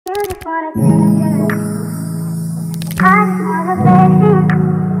just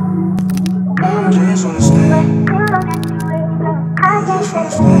wanna stay.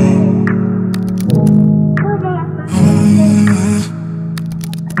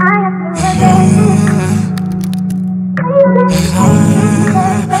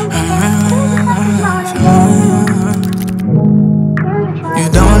 You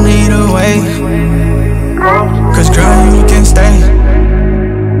don't need to wait, 'cause girl, you can stay.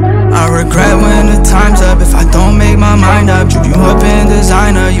 I regret when the time's up if I don't make my mind up. Drip you up in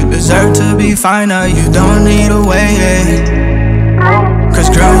designer, you deserve to be finer. You don't need to wait, 'cause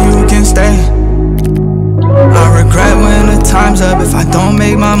girl, you can stay. I regret when the time's up if I don't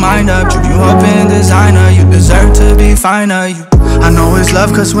make my mind up. Drip you up in designer, you deserve to be finer. I know it's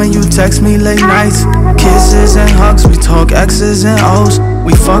love, 'cause when you text me late nights, kisses and hugs, we talk X's and O's.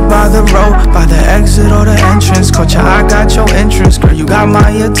 We fuck by the road, by the exit or the entrance. Caught your eye, got your interest. Girl, you got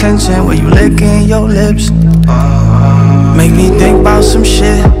my attention when you licking your lips. Make me think about some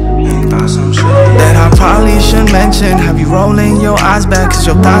shit that I probably should mention. Have you rolling your eyes back, 'cause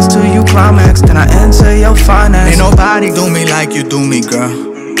your thoughts till you climax. Then I enter your finance. Ain't nobody do me like you do me, girl.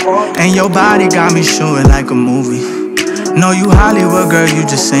 And your body got me shooting like a movie. Know you Hollywood, girl, you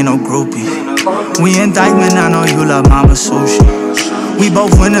just ain't no groupie. We indictment, I know you love mama sushi. We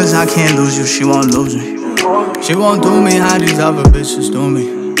both winners, I can't lose you, she won't lose me. She won't do me how these other bitches do me.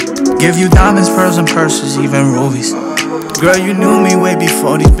 Give you diamonds, pearls, and purses, even rubies. Girl, you knew me way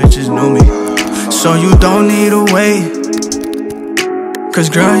before these bitches knew me. So you don't need to wait, 'cause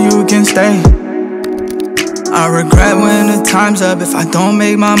girl, you can stay. I regret when the time's up if I don't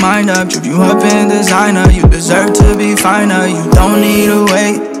make my mind up. Drip you up in designer, you deserve to be finer. You don't need to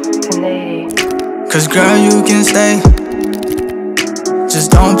wait, 'cause girl, you can stay.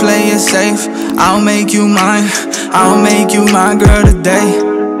 Just don't play it safe, I'll make you mine. I'll make you my girl today.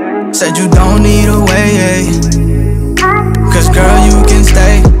 Said you don't need to wait, 'cause girl, you can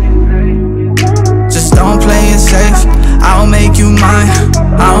stay. Just don't play it safe, I'll make you mine.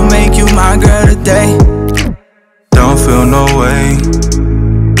 I'll make you my girl today. Don't feel no way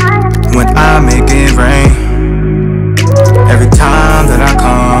when I make it rain. Every time that I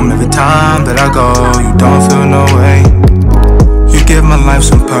come, every time that I go, you don't feel no way. You give my life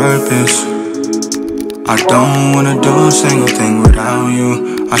some purpose. I don't wanna do a single thing without you.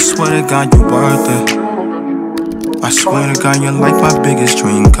 I swear to God, you're worth it. I swear to God, you're like my biggest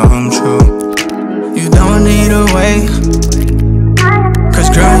dream come true. You don't need to wait, 'cause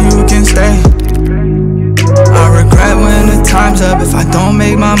girl, you can stay. I regret when the time's up if I don't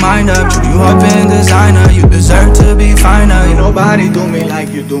make my mind up. Drip you up in designer, you deserve to be finer. Ain't nobody do me like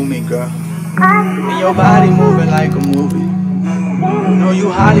you do me, girl. And your body moving like a movie. Know you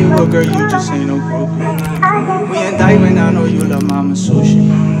Hollywood, girl, you just ain't no groupie. We indictment, I know you love mama sushi,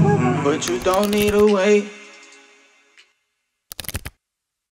 but you don't need to wait.